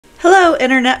Hello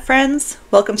internet friends,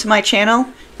 welcome to my channel.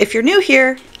 If you're new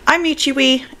here, I'm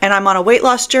Jubilee and I'm on a weight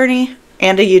loss journey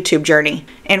and a YouTube journey.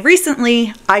 And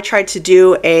recently I tried to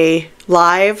do a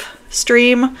live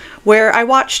stream where I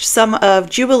watched some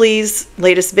of Jubilee's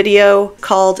latest video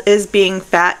called Is Being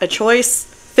Fat a Choice?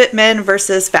 Fit Men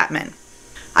versus Fat Men.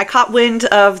 I caught wind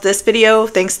of this video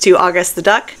thanks to August the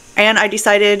Duck, and I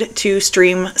decided to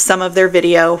stream some of their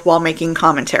video while making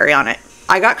commentary on it.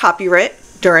 I got copyright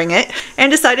during it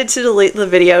and decided to delete the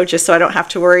video just so I don't have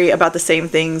to worry about the same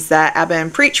things that Abba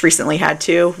and Preach recently had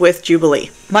to with Jubilee.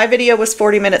 My video was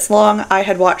 40 minutes long. I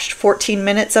had watched 14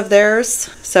 minutes of theirs,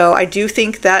 so I do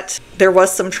think that there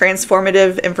was some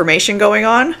transformative information going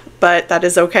on, but that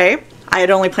is okay. I had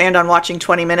only planned on watching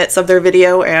 20 minutes of their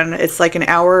video and it's like an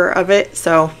hour of it,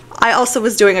 so I also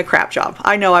was doing a crap job.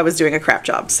 I know I was doing a crap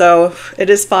job, so it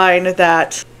is fine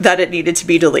that it needed to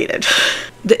be deleted.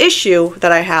 The issue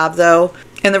that I have though,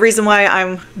 and the reason why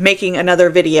I'm making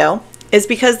another video, is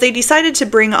because they decided to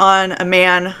bring on a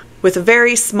man with a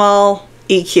very small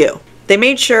EQ. They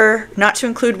made sure not to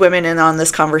include women in on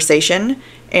this conversation,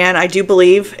 and I do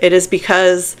believe it is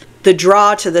because the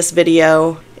draw to this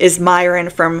video is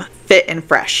Myron from Fit and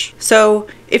Fresh. So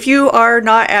if you are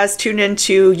not as tuned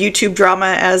into YouTube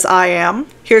drama as I am,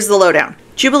 here's the lowdown.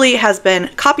 Jubilee has been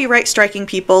copyright striking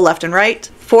people left and right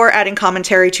for adding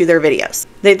commentary to their videos.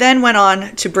 They then went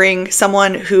on to bring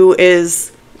someone who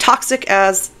is toxic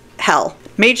as hell.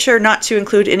 Made sure not to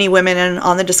include any women in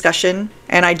on the discussion,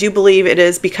 and I do believe it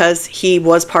is because he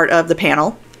was part of the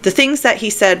panel. The things that he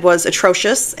said was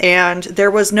atrocious, and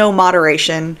there was no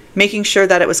moderation, making sure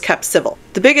that it was kept civil.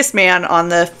 The biggest man on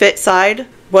the fit side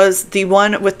was the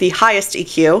one with the highest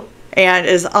EQ, and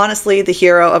is honestly the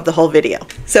hero of the whole video.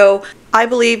 So I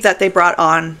believe that they brought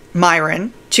on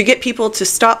Myron to get people to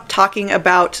stop talking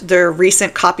about their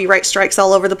recent copyright strikes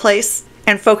all over the place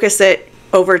and focus it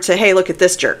over to, hey, look at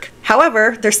this jerk.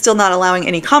 However, they're still not allowing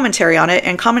any commentary on it,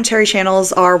 and commentary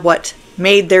channels are what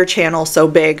made their channel so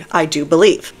big, I do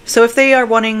believe. So if they are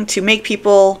wanting to make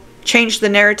people change the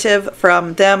narrative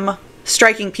from them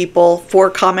striking people for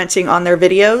commenting on their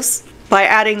videos by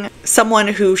adding someone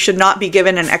who should not be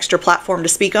given an extra platform to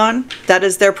speak on, that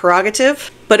is their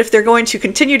prerogative. But if they're going to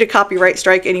continue to copyright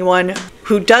strike anyone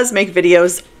who does make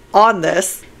videos on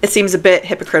this, it seems a bit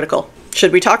hypocritical.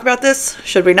 Should we talk about this?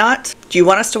 Should we not? Do you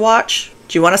want us to watch?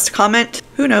 Do you want us to comment?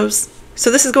 Who knows?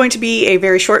 So this is going to be a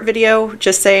very short video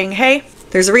just saying, hey,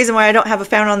 there's a reason why I don't have a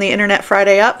Found on the Internet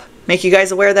Friday up. Make you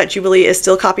guys aware that Jubilee is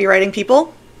still copywriting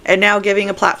people, and now giving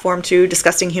a platform to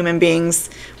disgusting human beings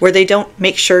where they don't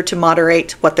make sure to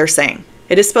moderate what they're saying.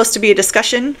 It is supposed to be a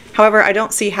discussion, however, I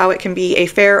don't see how it can be a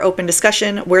fair, open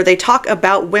discussion where they talk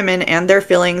about women and their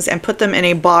feelings and put them in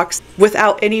a box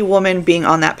without any woman being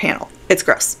on that panel. It's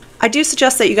gross. I do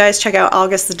suggest that you guys check out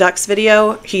August the Duck's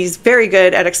video. He's very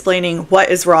good at explaining what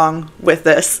is wrong with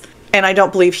this, and I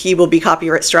don't believe he will be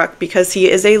copyright struck because he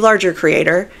is a larger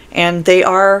creator, and they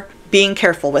are being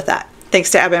careful with that.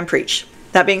 Thanks to Abba and Preach.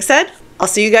 That being said, I'll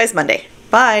see you guys Monday.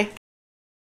 Bye!